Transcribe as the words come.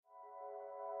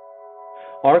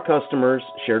Our customers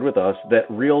shared with us that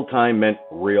real time meant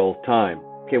real time.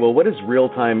 Okay, well, what does real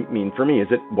time mean for me? Is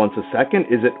it once a second?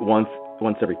 Is it once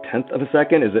every tenth of a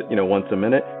second? Is it, once a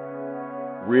minute?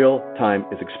 Real time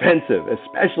is expensive,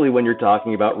 especially when you're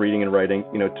talking about reading and writing,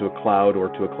 to a cloud or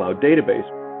to a cloud database.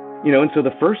 And so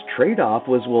the first trade-off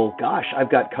was, well, gosh,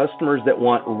 I've got customers that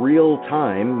want real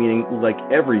time, meaning like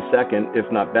every second, if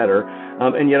not better,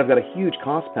 and yet I've got a huge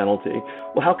cost penalty.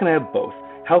 Well, how can I have both?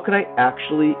 How can I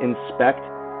actually inspect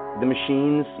the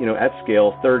machines, at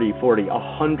scale, 30, 40,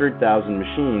 100,000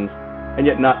 machines, and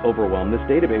yet not overwhelm this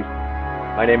database?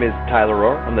 My name is Tyler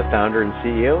Rohr. I'm the founder and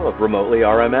CEO of Remotely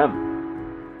RMM.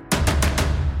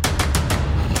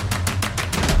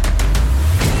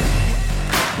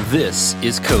 This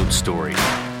is Code Story,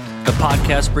 a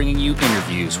podcast bringing you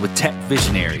interviews with tech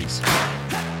visionaries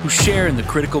who share in the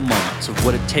critical moments of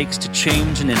what it takes to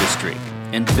change an industry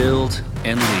and build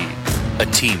and lead a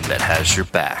team that has your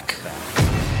back.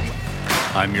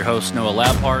 I'm your host, Noah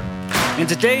Labhart, and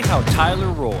today how Tyler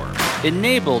Rohr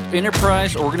enabled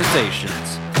enterprise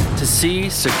organizations to see,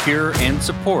 secure, and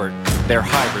support their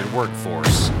hybrid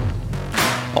workforce.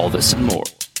 All this and more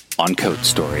on Code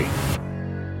Story.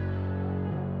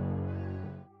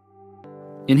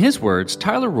 In his words,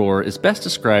 Tyler Rohr is best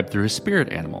described through his spirit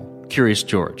animal, Curious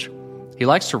George. He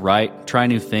likes to write, try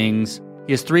new things.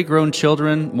 He has 3 grown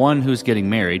children, 1 who's getting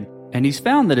married, and he's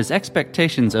found that his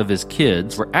expectations of his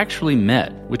kids were actually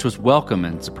met, which was welcome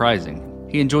and surprising.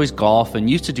 He enjoys golf and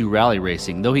used to do rally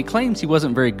racing, though he claims he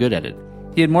wasn't very good at it.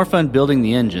 He had more fun building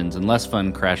the engines and less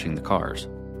fun crashing the cars.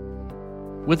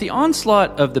 With the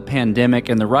onslaught of the pandemic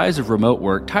and the rise of remote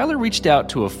work, Tyler reached out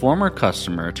to a former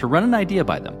customer to run an idea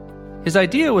by them. His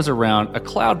idea was around a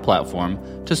cloud platform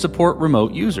to support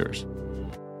remote users.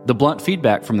 The blunt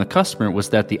feedback from the customer was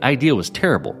that the idea was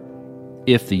terrible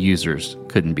if the users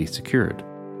couldn't be secured.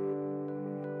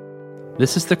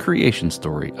 This is the creation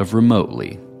story of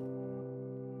Remotely.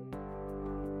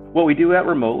 What we do at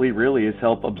Remotely really is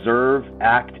help observe,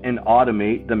 act, and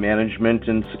automate the management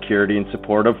and security and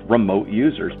support of remote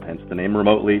users, hence the name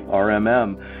Remotely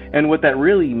RMM. And what that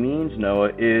really means,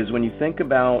 Noah, is when you think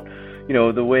about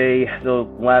the way the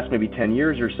last maybe 10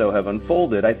 years or so have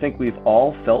unfolded, I think we've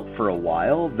all felt for a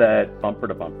while that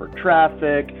bumper-to-bumper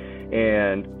traffic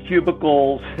and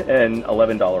cubicles and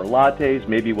 $11 lattes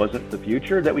maybe wasn't the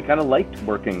future, that we kind of liked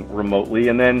working remotely.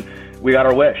 And then we got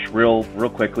our wish real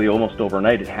quickly, almost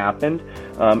overnight it happened.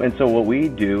 And so what we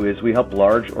do is we help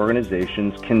large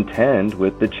organizations contend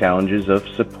with the challenges of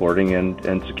supporting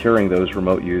and securing those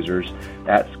remote users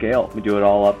at scale. We do it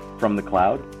all up from the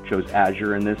cloud. Chose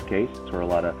Azure in this case. It's where a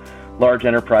lot of large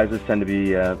enterprises tend to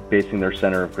be basing their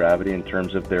center of gravity in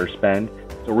terms of their spend.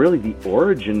 So really the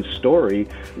origin story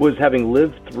was having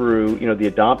lived through, the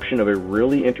adoption of a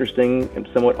really interesting and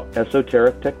somewhat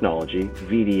esoteric technology,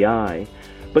 VDI,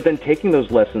 but then taking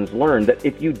those lessons learned that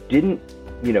if you didn't,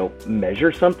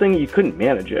 measure something, you couldn't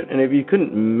manage it. And if you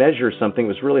couldn't measure something, it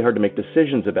was really hard to make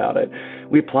decisions about it.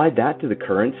 We applied that to the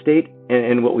current state.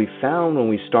 And what we found when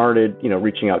we started,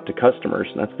 reaching out to customers,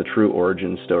 and that's the true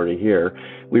origin story here,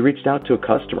 we reached out to a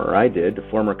customer, a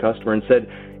former customer, and said,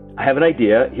 I have an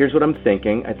idea. Here's what I'm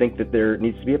thinking. I think that there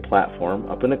needs to be a platform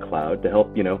up in the cloud to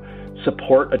help,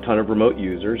 support a ton of remote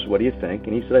users. What do you think?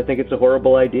 And he said, I think it's a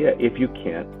horrible idea if you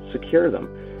can't secure them.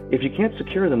 If you can't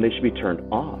secure them, they should be turned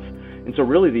off. And so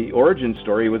really the origin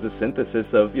story was a synthesis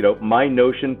of, my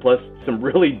notion plus some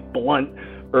really blunt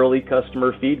early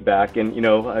customer feedback. And,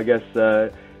 I guess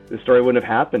the story wouldn't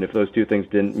have happened if those two things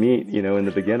didn't meet, in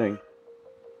the beginning.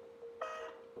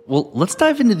 Well, let's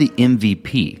dive into the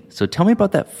MVP. So tell me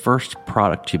about that first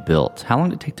product you built. How long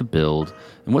did it take to build?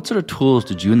 And what sort of tools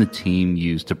did you and the team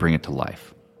use to bring it to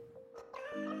life?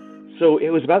 So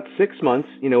it was about 6 months,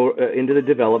 into the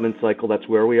development cycle. That's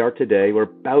where we are today. We're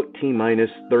about T-minus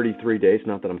 33 days,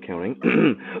 not that I'm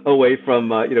counting, away from,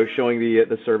 showing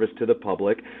the service to the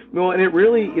public. Well, and it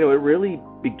really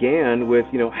began with,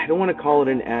 I don't want to call it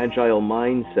an agile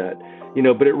mindset,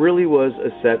 but it really was a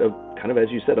set of kind of,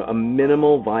 as you said, a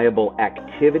minimal viable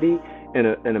activity and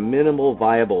a minimal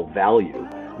viable value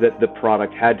that the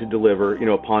product had to deliver,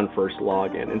 upon first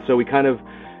login. And so we kind of,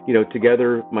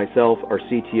 together, myself, our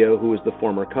CTO, who was the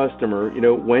former customer,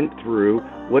 went through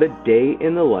what a day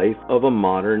in the life of a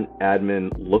modern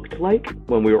admin looked like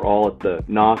when we were all at the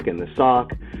NOC and the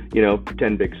SOC,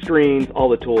 10 big screens, all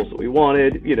the tools that we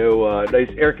wanted, nice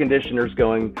air conditioners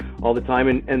going all the time,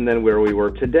 and then where we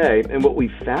were today. And what we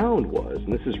found was,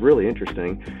 and this is really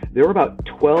interesting, there were about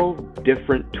 12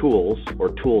 different tools or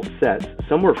tool sets,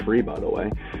 some were free by the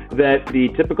way, that the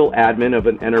typical admin of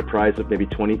an enterprise of maybe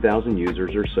 20,000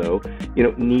 users or so,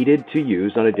 needed to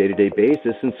use on a day-to-day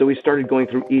basis. And so we started going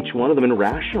through each one of them and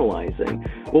rationalizing,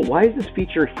 well, why is this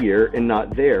feature here and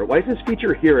not there? Why is this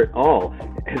feature here at all?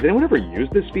 Has anyone ever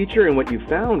used this feature? And what you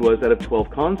found was out of 12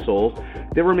 consoles,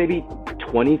 there were maybe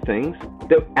 20 things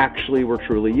that actually were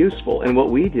truly useful. And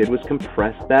what we did was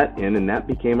compress that in, and that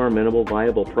became our minimal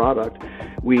viable product.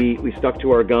 We stuck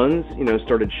to our guns,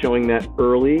 started showing that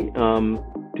early.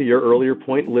 To your earlier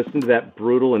point, listen to that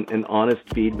brutal and honest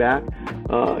feedback.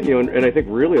 And I think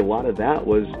really a lot of that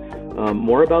was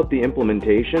more about the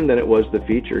implementation than it was the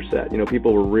feature set.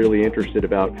 People were really interested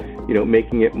about,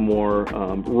 making it more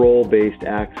role-based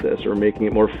access, or making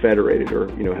it more federated, or,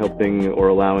 helping or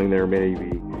allowing their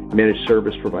maybe managed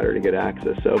service provider to get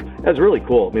access. So that's really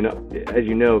cool. I mean, as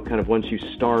you know, kind of once you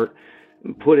start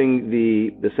putting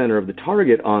the center of the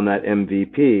target on that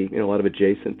MVP, a lot of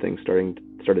adjacent things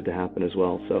started to happen as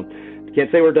well. So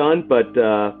can't say we're done, but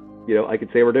I could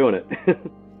say we're doing it.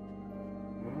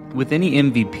 With any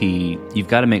MVP, you've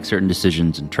got to make certain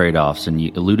decisions and trade-offs, and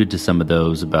you alluded to some of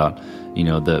those about,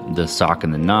 the sock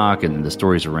and the knock, and the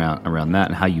stories around that,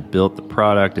 and how you built the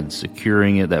product and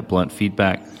securing it, that blunt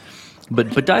feedback.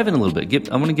 But dive in a little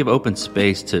bit. I want to give open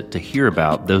space to hear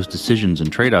about those decisions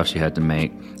and trade-offs you had to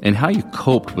make, and how you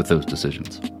coped with those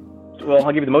decisions. Well,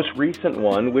 I'll give you the most recent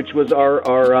one, which was our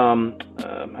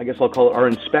I guess I'll call it our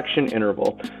inspection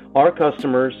interval. Our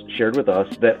customers shared with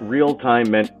us that real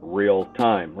time meant real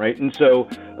time, right? And so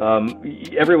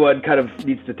everyone kind of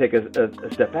needs to take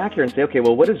a step back here and say, okay,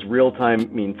 well, what does real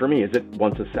time mean for me? Is it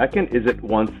once a second? Is it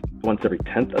once every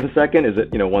tenth of a second? Is it,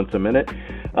 once a minute?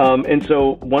 And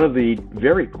so one of the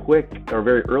very quick or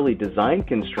very early design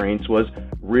constraints was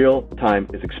real time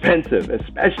is expensive,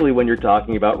 especially when you're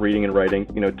talking about reading and writing,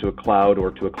 to a cloud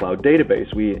or to a cloud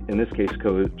database. We, in this case,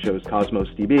 chose Cosmos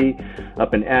DB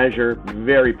up in Azure,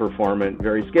 very performant,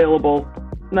 very scalable,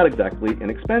 not exactly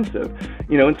inexpensive.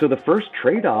 And so the first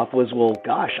trade-off was, well,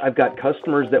 gosh, I've got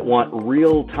customers that want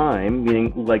real time,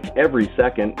 meaning like every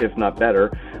second, if not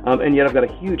better, and yet I've got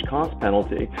a huge cost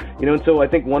penalty. And so I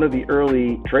think one of the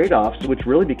early trade-offs, which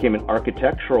really became an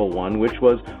architectural one, which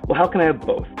was, well, how can I have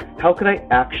both? How can I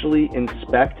actually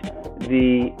inspect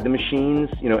the machines,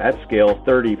 at scale,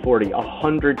 30, 40,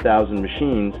 100,000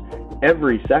 machines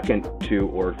every second, 2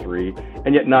 or 3,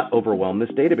 and yet not overwhelm this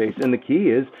database? And the key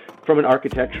is, from an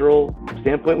architectural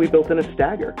standpoint, we built in a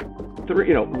stagger.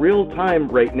 Real time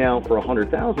right now for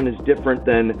 100,000 is different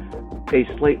than a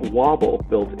slate wobble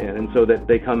built in, and so that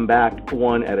they come back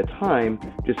one at a time,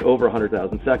 just over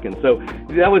 100,000 seconds. So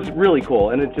that was really cool.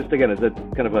 And it's just, again, as a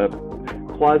kind of a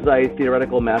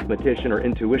quasi-theoretical mathematician or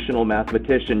intuitional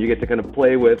mathematician, you get to kind of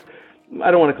play with, I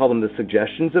don't want to call them the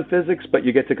suggestions of physics, but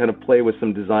you get to kind of play with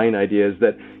some design ideas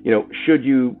that, should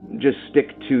you just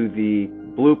stick to the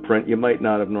blueprint, you might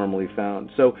not have normally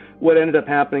found. So what ended up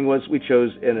happening was we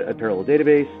chose a parallel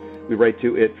database. We write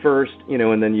to it first,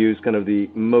 and then use kind of the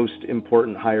most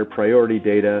important higher priority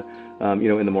data,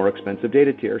 in the more expensive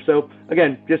data tier. So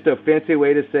again, just a fancy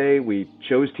way to say we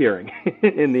chose tiering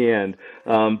in the end.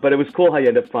 But it was cool how you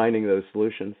end up finding those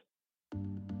solutions.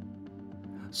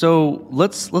 So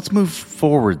let's move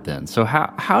forward then. So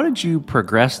how did you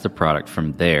progress the product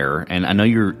from there? And I know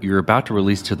you're about to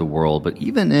release to the world, but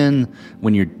even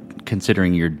when you're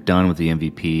considering you're done with the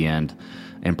MVP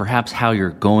and perhaps how you're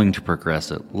going to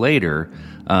progress it later,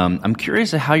 I'm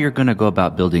curious how you're going to go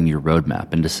about building your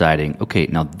roadmap and deciding, okay,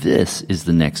 now this is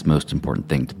the next most important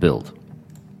thing to build.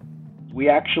 We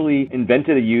actually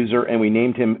invented a user and we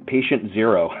named him Patient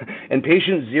Zero. And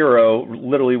Patient Zero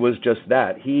literally was just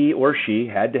that. He or she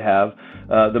had to have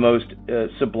the most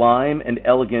sublime and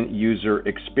elegant user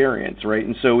experience, right?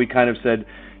 And so we kind of said,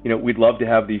 we'd love to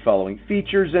have the following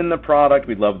features in the product.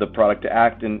 We'd love the product to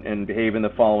act and behave in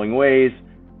the following ways.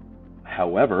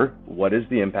 However, what is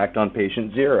the impact on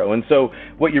Patient Zero? And so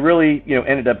what you really,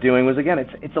 ended up doing was, again,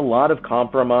 it's a lot of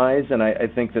compromise, and I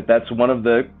think that's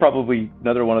probably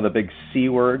another one of the big C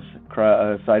words,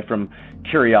 aside from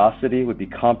curiosity, would be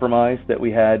compromise that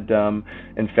we had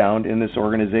and found in this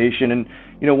organization. And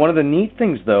one of the neat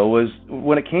things, though, was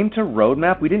when it came to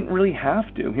roadmap, we didn't really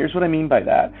have to. Here's what I mean by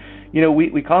that.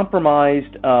 We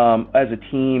compromised as a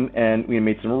team, and we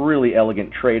made some really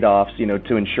elegant trade-offs,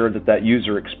 to ensure that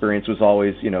user experience was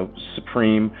always,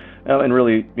 supreme and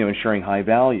really, ensuring high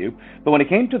value. But when it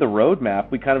came to the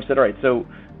roadmap, we kind of said, all right, so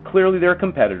clearly there are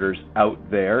competitors out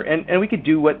there, and we could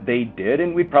do what they did,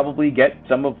 and we'd probably get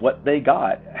some of what they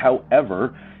got.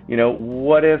 However,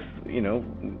 what if,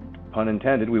 pun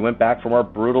intended, we went back from our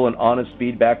brutal and honest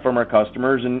feedback from our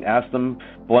customers and asked them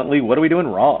bluntly, what are we doing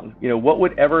wrong? What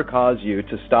would ever cause you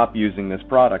to stop using this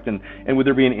product? And would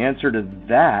there be an answer to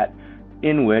that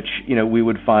in which, we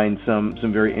would find some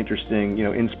very interesting,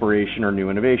 inspiration or new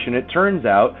innovation? It turns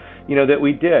out, that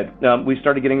we did. We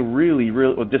started getting really,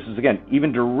 well, this is, again,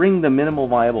 even during the minimal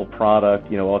viable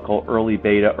product, I'll call early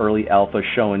beta, early alpha,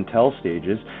 show and tell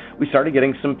stages, we started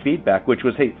getting some feedback, which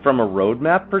was, hey, from a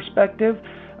roadmap perspective,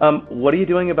 what are you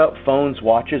doing about phones,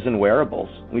 watches, and wearables?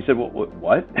 And we said, well,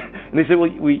 what? And they said, well,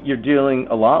 you're dealing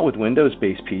a lot with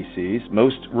Windows-based PCs.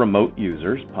 Most remote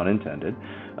users, pun intended,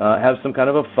 have some kind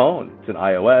of a phone. It's an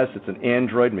iOS, it's an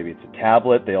Android, maybe it's a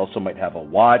tablet. They also might have a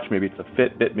watch, maybe it's a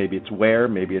Fitbit, maybe it's Wear,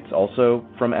 maybe it's also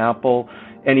from Apple.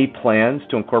 Any plans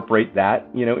to incorporate that,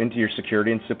 into your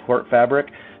security and support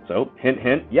fabric? So, hint,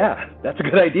 hint, yeah, that's a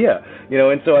good idea.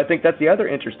 And so I think that's the other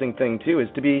interesting thing, too, is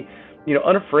to be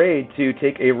unafraid to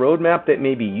take a roadmap that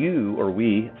maybe you or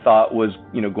we thought was,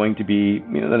 going to be,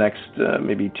 the next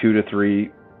maybe 2 to 3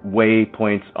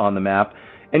 waypoints on the map,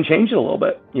 and change it a little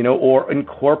bit, or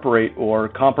incorporate or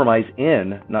compromise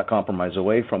in, not compromise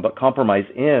away from, but compromise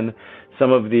in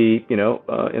some of the,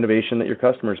 innovation that your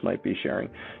customers might be sharing.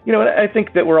 I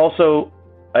think that we're also,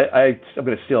 I'm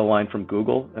going to steal a line from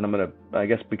Google, and I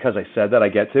guess because I said that, I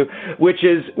get to, which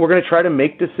is we're going to try to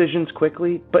make decisions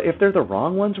quickly, but if they're the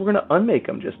wrong ones, we're going to unmake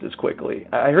them just as quickly.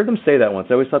 I heard them say that once.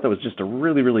 I always thought that was just a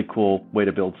really, really cool way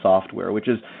to build software, which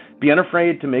is be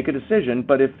unafraid to make a decision,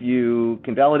 but if you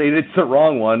can validate it's the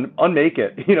wrong one, unmake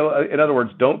it. In other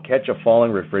words, don't catch a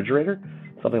falling refrigerator.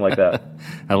 Something like that.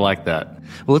 I like that.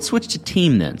 Well, let's switch to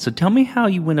team then. So tell me how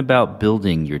you went about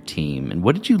building your team, and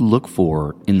what did you look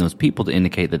for in those people to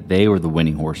indicate that they were the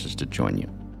winning horses to join you?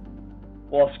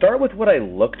 Well, I'll start with what I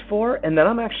looked for, and then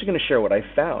I'm actually going to share what I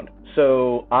found.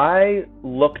 So I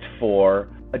looked for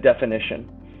a definition.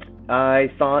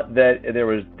 I thought that there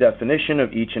was definition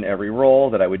of each and every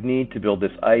role that I would need to build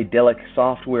this idyllic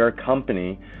software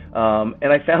company.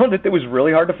 And I found that it was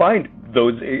really hard to find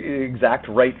those exact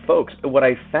right folks. What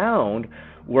I found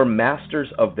were masters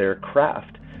of their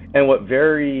craft. And what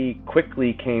very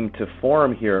quickly came to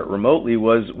form here remotely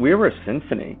was we were a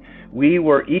symphony. We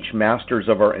were each masters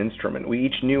of our instrument. We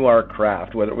each knew our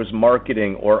craft, whether it was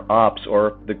marketing or ops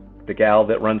or the gal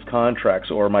that runs contracts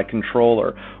or my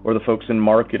controller or the folks in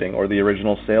marketing or the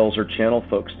original sales or channel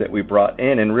folks that we brought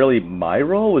in. And really my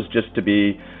role was just to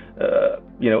be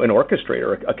an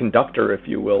orchestrator, a conductor, if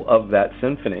you will, of that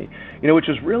symphony, which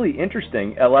was really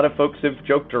interesting. A lot of folks have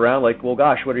joked around like, well,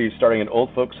 gosh, what are you, starting an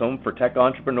old folks home for tech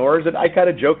entrepreneurs? And I kind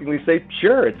of jokingly say,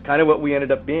 sure, it's kind of what we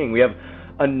ended up being. We have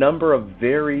a number of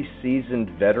very seasoned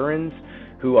veterans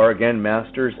who are, again,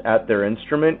 masters at their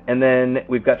instrument. And then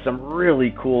we've got some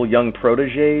really cool young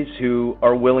proteges who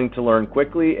are willing to learn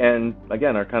quickly and,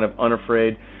 again, are kind of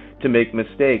unafraid to make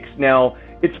mistakes. Now,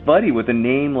 it's funny, with a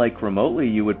name like Remotely,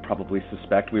 you would probably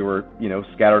suspect we were,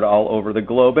 scattered all over the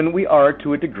globe, and we are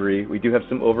to a degree. We do have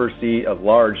some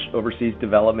large overseas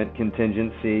development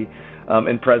contingency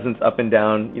and presence up and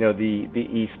down, the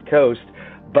East Coast.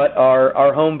 But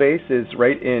our home base is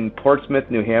right in Portsmouth,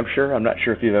 New Hampshire. I'm not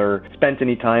sure if you've ever spent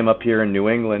any time up here in New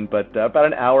England, but about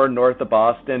an hour north of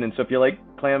Boston. And so if you like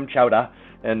clam chowder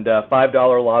and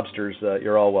 $5 lobsters,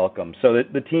 you're all welcome. So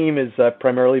the team is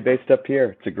primarily based up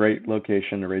here. It's a great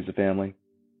location to raise a family.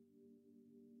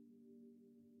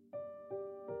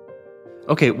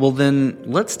 Okay, well then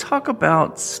let's talk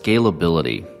about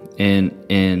scalability.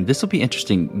 And this will be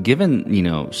interesting, given,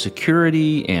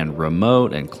 security and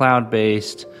remote and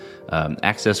cloud-based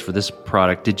access for this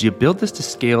product. Did you build this to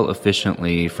scale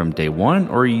efficiently from day one,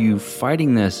 or are you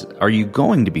fighting this? Are you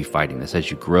going to be fighting this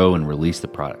as you grow and release the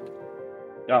product?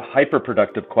 A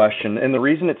hyper-productive question. And the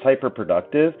reason it's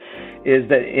hyper-productive is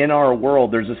that in our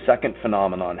world, there's a second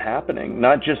phenomenon happening.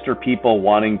 Not just are people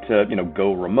wanting to,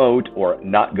 go remote or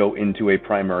not go into a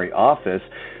primary office.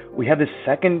 We have this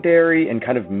secondary and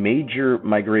kind of major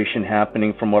migration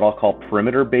happening from what I'll call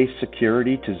perimeter-based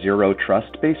security to zero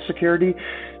trust-based security.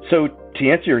 So to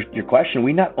answer your question,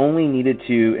 we not only needed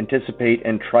to anticipate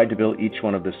and try to build each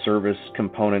one of the service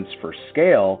components for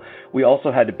scale, we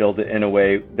also had to build it in a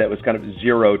way that was kind of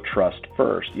zero trust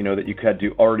first, that you had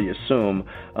to already assume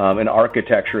an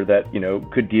architecture that,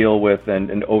 could deal with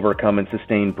and overcome and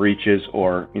sustain breaches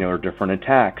or different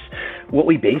attacks. What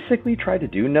we basically tried to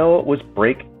do, Noah, was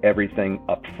break everything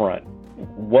up front.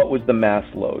 What was the mass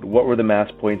load? What were the mass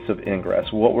points of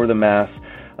ingress? What were the mass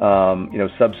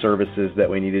subservices that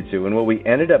we needed to. And what we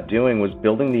ended up doing was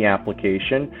building the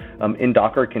application in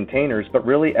Docker containers, but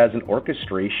really as an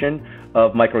orchestration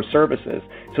of microservices.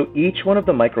 So each one of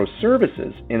the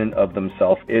microservices in and of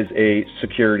themselves is a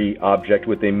security object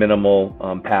with a minimal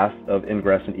path of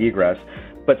ingress and egress.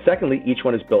 But secondly, each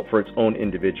one is built for its own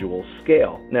individual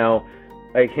scale. Now,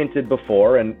 I hinted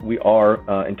before, and we are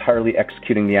entirely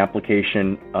executing the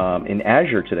application in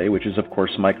Azure today, which is, of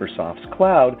course, Microsoft's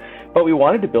cloud. But we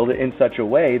wanted to build it in such a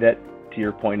way that, to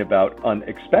your point about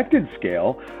unexpected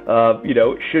scale,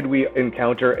 should we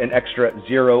encounter an extra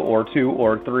 0 or 2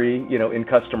 or 3, in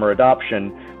customer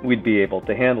adoption, we'd be able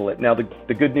to handle it. Now,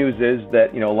 the good news is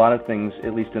that, a lot of things,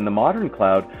 at least in the modern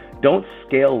cloud, don't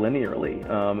scale linearly.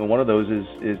 And one of those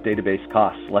is database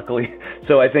costs, luckily.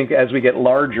 So I think as we get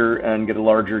larger and get a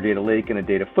larger data lake and a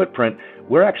data footprint,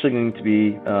 we're actually going to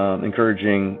be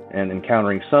encouraging and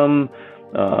encountering some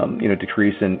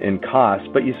decrease in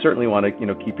cost, but you certainly want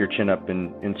to, keep your chin up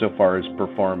in so far as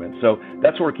performance. So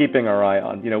that's what we're keeping our eye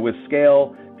on. With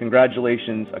scale,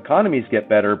 congratulations, economies get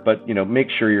better, but,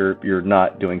 make sure you're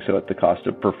not doing so at the cost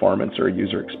of performance or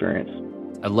user experience.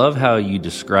 I love how you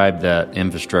describe that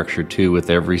infrastructure too, with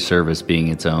every service being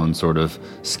its own sort of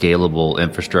scalable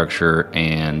infrastructure,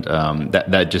 and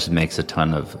that just makes a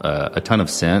ton of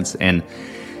sense.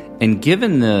 And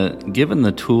given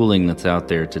the tooling that's out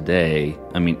there today,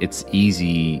 I mean, it's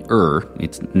easier.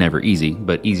 It's never easy,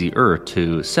 but easier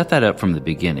to set that up from the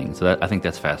beginning. So I think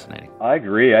that's fascinating. I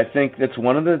agree. I think that's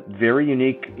one of the very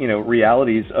unique,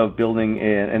 realities of building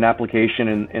an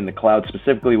application in the cloud,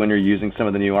 specifically when you're using some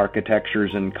of the new architectures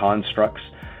and constructs,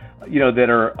 that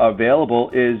are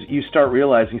available. Is you start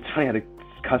realizing. It's funny, I had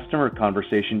a customer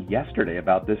conversation yesterday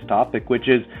about this topic, which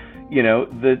is,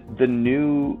 the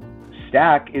new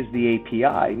stack is the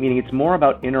API, meaning it's more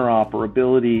about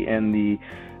interoperability and the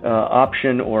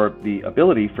option or the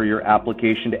ability for your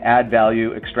application to add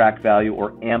value, extract value,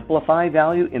 or amplify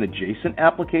value in adjacent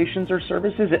applications or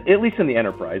services, at least in the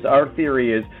enterprise. Our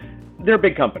theory is they're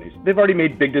big companies. They've already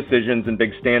made big decisions and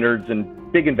big standards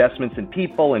and big investments in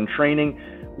people and training.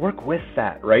 Work with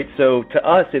that, right? So to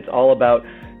us, it's all about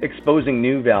exposing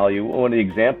new value. One of the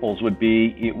examples would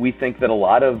be, we think that a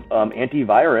lot of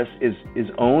antivirus is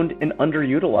owned and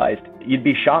underutilized. You'd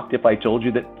be shocked if I told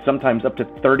you that sometimes up to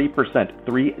 30%,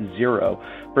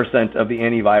 30% of the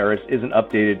antivirus isn't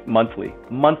updated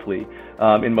monthly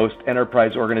in most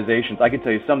enterprise organizations. I can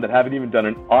tell you some that haven't even done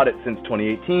an audit since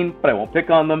 2018, but I won't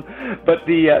pick on them. But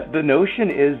the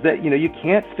notion is that, you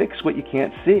can't fix what you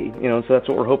can't see. So that's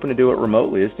what we're hoping to do it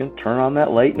remotely, is turn on that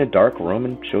light in a dark room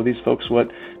and show these folks what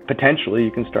potentially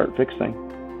you can start fixing.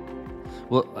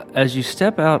 Well, as you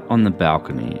step out on the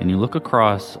balcony and you look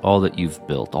across all that you've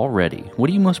built already, what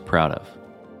are you most proud of?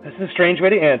 This is a strange way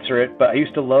to answer it, but I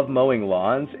used to love mowing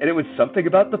lawns, and it was something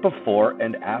about the before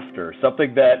and after.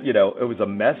 Something that, it was a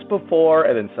mess before,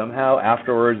 and then somehow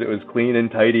afterwards it was clean and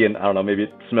tidy, and I don't know, maybe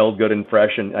it smelled good and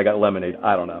fresh, and I got lemonade.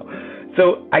 I don't know.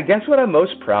 So I guess what I'm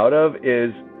most proud of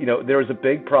is, there was a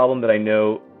big problem that I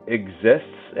know exists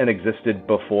and existed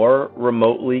before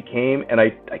remotely came, and I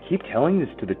keep telling this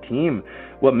to the team.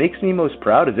 What makes me most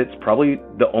proud is it's probably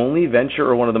the only venture,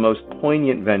 or one of the most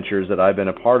poignant ventures that I've been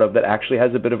a part of, that actually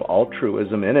has a bit of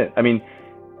altruism in it. I mean,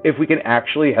 if we can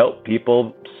actually help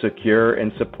people secure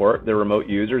and support their remote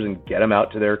users and get them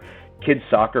out to their kids'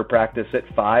 soccer practice at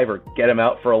 5, or get them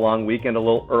out for a long weekend a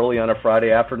little early on a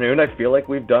Friday afternoon, I feel like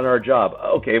we've done our job.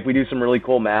 Okay, if we do some really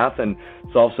cool math and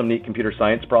solve some neat computer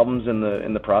science problems in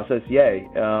the process, yay.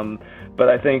 But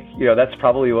I think, that's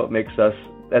probably what makes us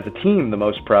as a team the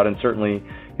most proud, and certainly,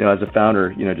 as a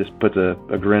founder, just puts a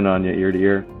grin on you ear to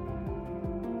ear.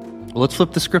 Well, let's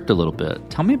flip the script a little bit.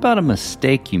 Tell me about a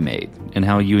mistake you made and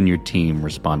how you and your team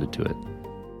responded to it.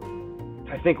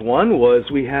 I think one was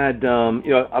we had, I'm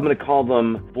going to call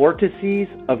them vortices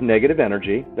of negative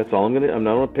energy. That's all I'm not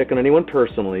going to pick on anyone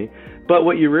personally. But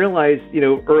what you realize,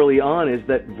 early on, is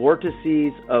that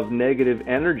vortices of negative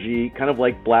energy, kind of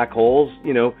like black holes,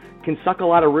 can suck a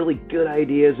lot of really good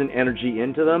ideas and energy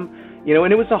into them.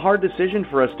 And it was a hard decision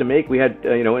for us to make. We had,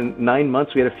 in 9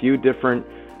 months, we had a few different,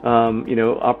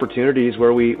 opportunities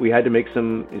where we had to make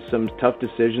some tough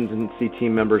decisions and see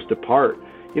team members depart.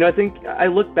 I think I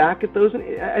look back at those,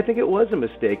 and I think it was a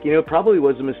mistake. It probably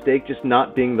was a mistake just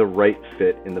not being the right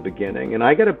fit in the beginning. And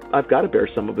I've got to bear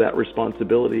some of that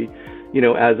responsibility,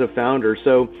 as a founder.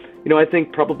 So, I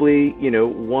think probably,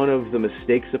 one of the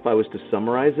mistakes, if I was to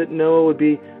summarize it, Noah, would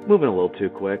be moving a little too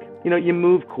quick. You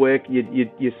move quick,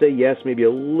 you say yes maybe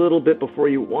a little bit before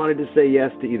you wanted to say yes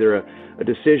to either a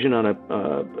decision on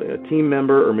a team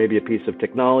member, or maybe a piece of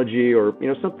technology, or,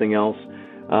 something else.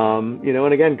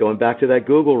 And again, going back to that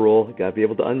Google rule, you got to be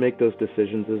able to unmake those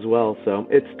decisions as well. So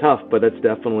it's tough, but that's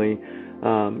definitely,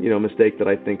 a mistake that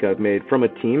I think I've made. From a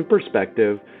team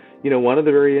perspective, one of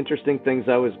the very interesting things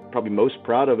I was probably most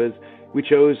proud of is we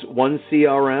chose one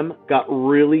CRM, got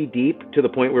really deep to the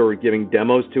point where we're giving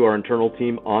demos to our internal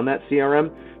team on that CRM,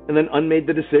 and then unmade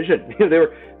the decision.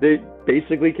 They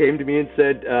basically came to me and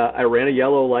said, I ran a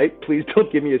yellow light. Please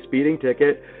don't give me a speeding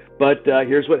ticket. But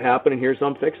here's what happened, and here's how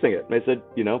I'm fixing it. And I said,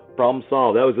 problem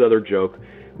solved. That was the other joke.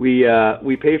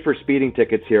 We pay for speeding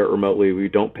tickets here remotely. We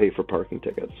don't pay for parking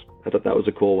tickets. I thought that was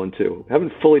a cool one too. I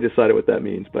haven't fully decided what that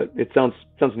means, but it sounds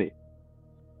neat.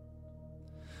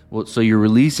 Well, so you're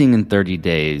releasing in 30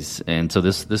 days, and so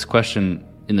this question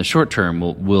in the short term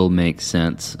will make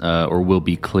sense or will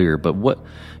be clear. But what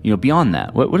beyond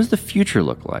that, what does the future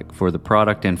look like for the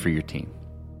product and for your team?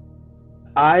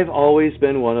 I've always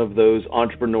been one of those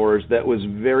entrepreneurs that was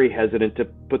very hesitant to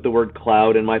put the word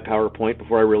cloud in my PowerPoint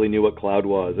before I really knew what cloud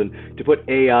was, and to put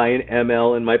AI and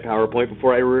ML in my PowerPoint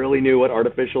before I really knew what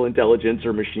artificial intelligence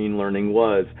or machine learning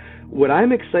was. What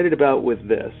I'm excited about with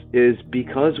this is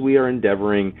because we are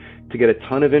endeavoring to get a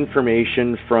ton of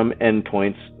information from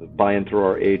endpoints by and through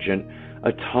our agent,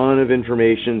 a ton of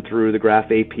information through the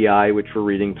Graph API, which we're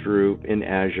reading through in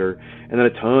Azure, and then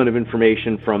a ton of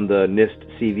information from the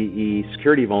NIST CVE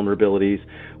security vulnerabilities.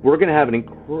 We're going to have an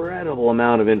incredible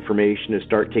amount of information to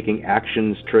start taking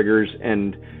actions, triggers,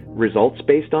 and results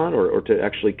based on, or to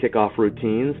actually kick off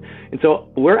routines. And so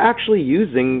we're actually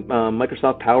using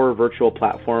Microsoft Power Virtual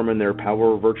Platform and their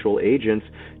Power Virtual Agents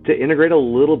to integrate a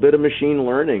little bit of machine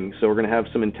learning. So we're going to have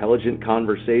some intelligent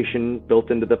conversation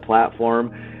built into the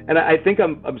platform. And I think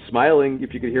I'm smiling,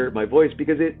 if you could hear it in my voice,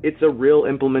 because it's a real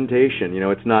implementation.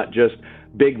 It's not just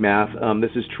big math.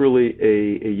 This is truly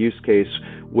a use case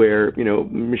where,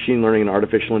 machine learning and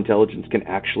artificial intelligence can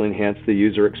actually enhance the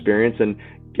user experience and,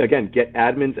 again, get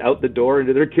admins out the door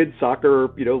into their kids' soccer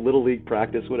or, little league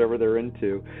practice, whatever they're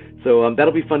into. So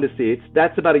that'll be fun to see.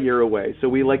 That's about a year away. So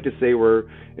we like to say we're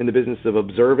in the business of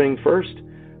observing first.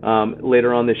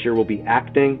 Later on this year, we'll be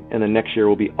acting, and then next year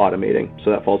we'll be automating.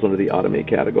 So that falls under the automate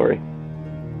category.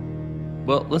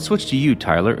 Well, let's switch to you,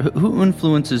 Tyler. Who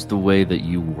influences the way that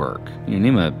you work?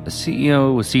 Name a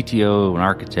CEO, a CTO, an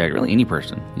architect, really any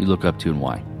person you look up to, and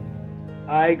why.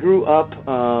 I grew up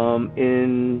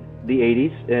in the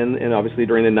 80s, and obviously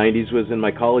during the 90s was in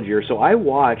my college years. So I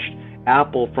watched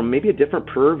Apple from maybe a different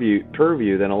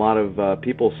purview than a lot of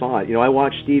people saw it. I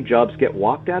watched Steve Jobs get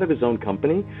walked out of his own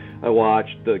company. I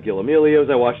watched the Gil Amelios.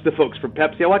 I watched the folks from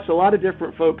Pepsi. I watched a lot of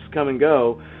different folks come and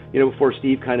go, before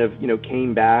Steve kind of,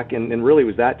 came back. And really it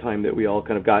was that time that we all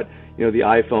kind of got, the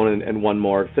iPhone and one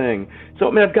more thing.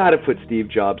 So, I've got to put Steve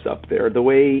Jobs up there. The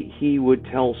way he would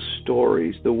tell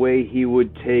stories, the way he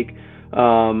would take,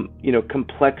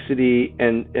 complexity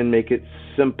and make it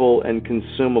simple and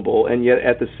consumable. And yet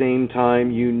at the same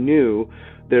time, you knew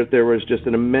that there was just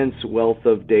an immense wealth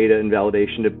of data and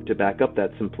validation to back up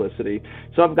that simplicity.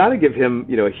 So I've got to give him,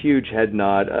 a huge head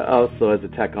nod. Also as a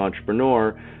tech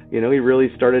entrepreneur, he really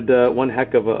started one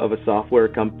heck of a software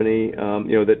company,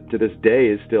 that to this day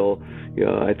is still,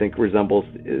 I think resembles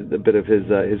a bit of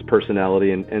his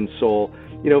personality and soul.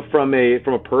 From a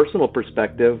personal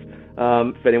perspective,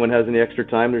 if anyone has any extra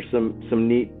time, there's some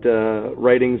neat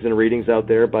writings and readings out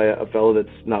there by a fellow that's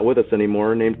not with us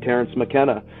anymore named Terence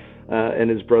McKenna, and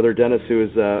his brother Dennis, who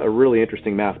is a really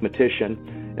interesting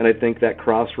mathematician. And I think that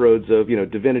crossroads of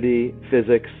divinity,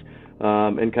 physics,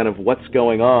 and kind of what's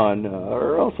going on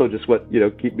are also just what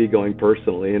keep me going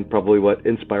personally, and probably what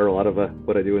inspire a lot of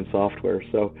what I do in software.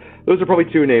 So those are probably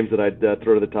two names that I'd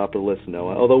throw to the top of the list,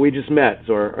 Noah. Although we just met,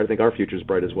 so I think our future's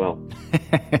bright as well.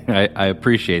 I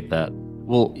appreciate that.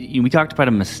 Well, we talked about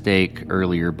a mistake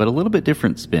earlier, but a little bit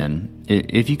different spin.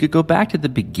 If you could go back to the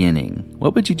beginning,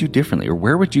 what would you do differently, or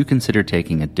where would you consider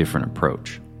taking a different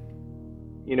approach?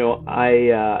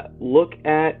 I look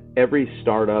at every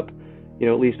startup.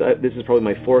 At least this is probably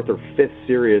my fourth or fifth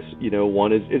serious,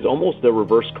 one is almost a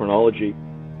reverse chronology.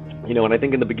 And I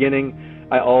think in the beginning,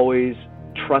 I always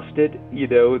trusted,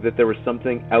 that there was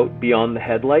something out beyond the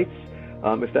headlights,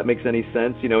 if that makes any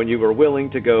sense, and you were willing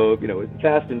to go,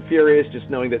 fast and furious, just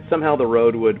knowing that somehow the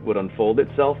road would unfold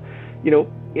itself.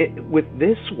 With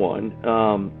this one,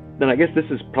 then I guess this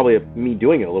is probably me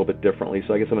doing it a little bit differently.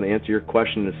 So I guess I'm going to answer your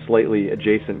question in a slightly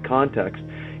adjacent context.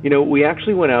 We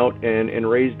actually went out and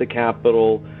raised the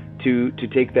capital to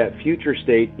take that future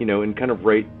state, and kind of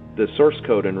write the source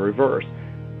code in reverse.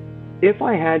 If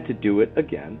I had to do it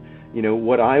again,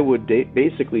 what I would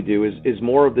basically do is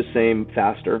more of the same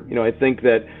faster. I think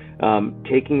that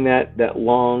taking that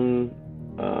long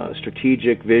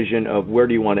strategic vision of where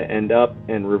do you want to end up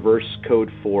and reverse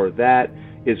code for that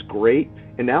is great.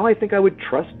 And now I think I would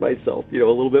trust myself, a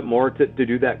little bit more to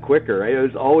do that quicker. I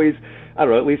was always, I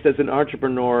don't know, at least as an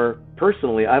entrepreneur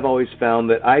personally, I've always found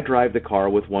that I drive the car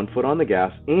with one foot on the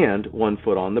gas and one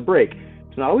foot on the brake.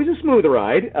 It's not always a smooth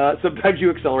ride. Sometimes you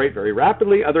accelerate very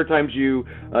rapidly. Other times you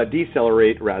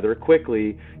decelerate rather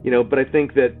quickly. But I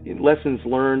think that lessons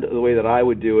learned, the way that I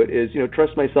would do it is,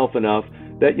 trust myself enough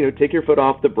that, take your foot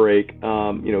off the brake.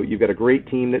 You've got a great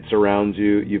team that surrounds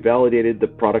you. You validated the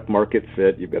product market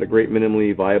fit. You've got a great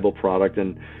minimally viable product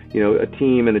and, a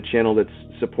team and a channel that's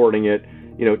supporting it.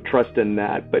 Trust in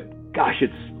that. But gosh,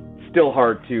 it's still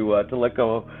hard to let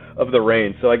go of the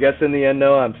reins. So I guess in the end,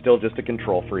 no, I'm still just a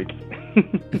control freak.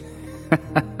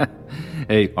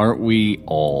 Hey, aren't we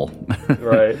all?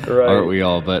 Right. Aren't we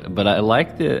all? But I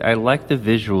like the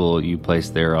visual you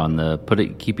placed there on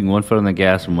keeping one foot on the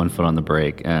gas and one foot on the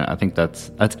brake. I think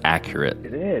that's accurate.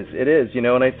 It is.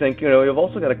 And I think you've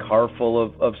also got a car full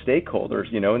of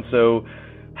stakeholders. And so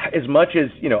as much as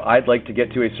I'd like to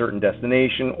get to a certain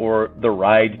destination or the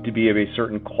ride to be of a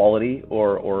certain quality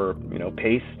or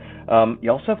pace.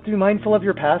 You also have to be mindful of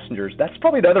your passengers. That's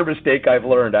probably another mistake I've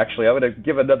learned, actually. I'm going to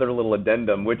give another little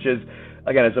addendum, which is,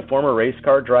 again, as a former race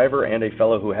car driver and a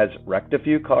fellow who has wrecked a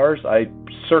few cars, I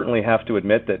certainly have to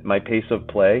admit that my pace of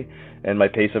play and my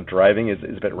pace of driving is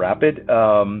a bit rapid,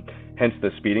 hence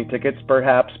the speeding tickets,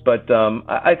 perhaps. But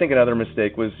I think another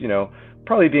mistake was,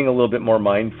 probably being a little bit more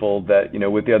mindful that,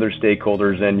 with the other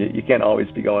stakeholders, and you can't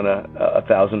always be going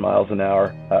 1,000 miles an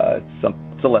hour.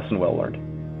 It's a lesson well learned.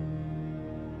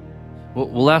 Well,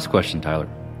 last question, Tyler.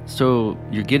 So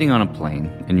you're getting on a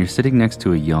plane and you're sitting next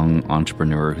to a young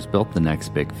entrepreneur who's built the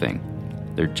next big thing.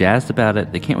 They're jazzed about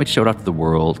it. They can't wait to show it off to the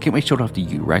world. Can't wait to show it off to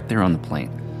you right there on the plane.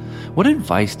 What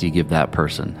advice do you give that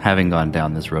person, having gone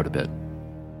down this road a bit?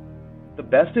 The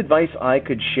best advice I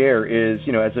could share is,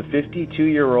 as a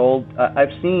 52-year-old,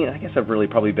 I've really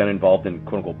probably been involved in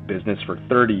quote-unquote business for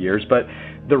 30 years, but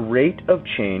the rate of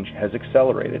change has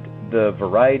accelerated. The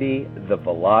variety, the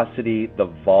velocity, the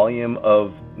volume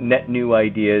of net new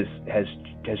ideas has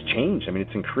changed. I mean,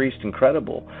 it's increased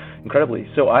incredibly.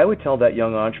 So I would tell that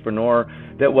young entrepreneur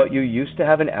that what you used to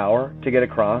have an hour to get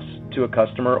across to a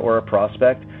customer or a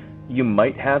prospect, you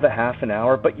might have a half an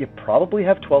hour, but you probably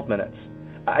have 12 minutes.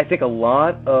 I think a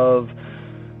lot of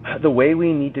the way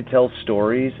we need to tell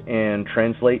stories and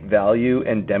translate value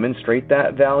and demonstrate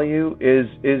that value is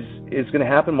going to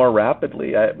happen more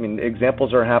rapidly. I mean,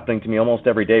 examples are happening to me almost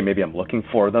every day. Maybe I'm looking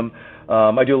for them.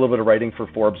 I do a little bit of writing for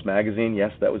Forbes magazine.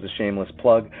 Yes, that was a shameless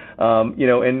plug.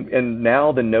 And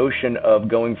now the notion of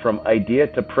going from idea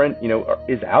to print,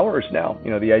 is hours now.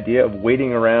 The idea of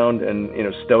waiting around and,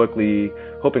 stoically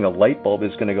hoping a light bulb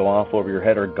is going to go off over your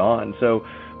head are gone. So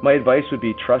my advice would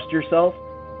be trust yourself,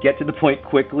 get to the point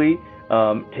quickly,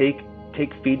 take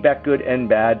feedback, good and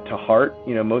bad, to heart.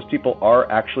 Most people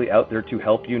are actually out there to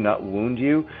help you, not wound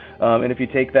you. And if you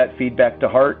take that feedback to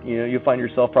heart, you'll find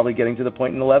yourself probably getting to the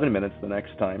point in 11 minutes the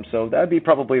next time. So that'd be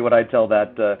probably what I'd tell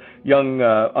that young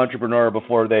entrepreneur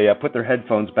before they put their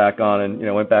headphones back on and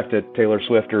went back to Taylor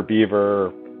Swift or Beaver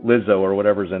or Lizzo or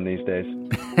whatever's in these days.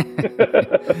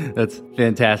 That's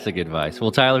fantastic advice.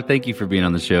 Well, Tyler, thank you for being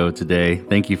on the show today.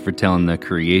 Thank you for telling the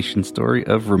creation story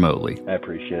of Remotely. I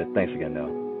appreciate it. Thanks again,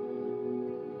 Noah.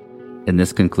 And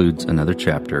this concludes another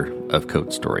chapter of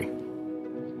Code Story.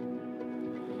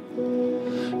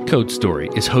 Code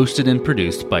Story is hosted and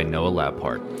produced by Noah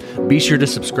Labhart. Be sure to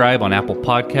subscribe on Apple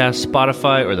Podcasts,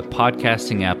 Spotify, or the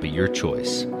podcasting app of your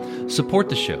choice. Support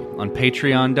the show on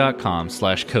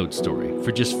patreon.com/codestory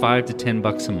for just $5 to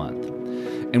 $10 a month.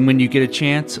 And when you get a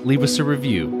chance, leave us a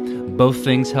review. Both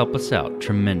things help us out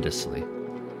tremendously.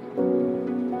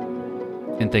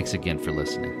 And thanks again for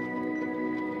listening.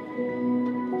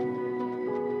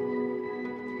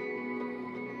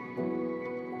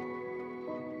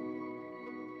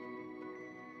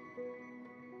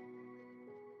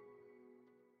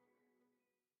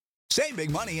 Save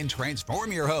big money and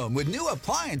transform your home with new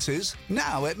appliances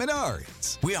now at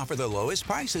Menards. We offer the lowest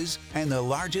prices and the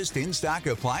largest in-stock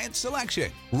appliance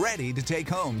selection, ready to take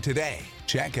home today.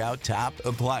 Check out top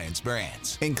appliance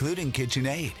brands, including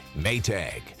KitchenAid,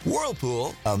 Maytag,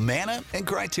 Whirlpool, Amana, and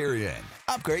Criterion.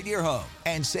 Upgrade your home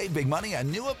and save big money on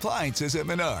new appliances at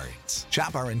Menards.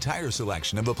 Shop our entire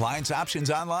selection of appliance options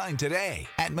online today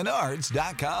at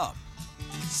Menards.com.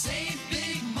 Save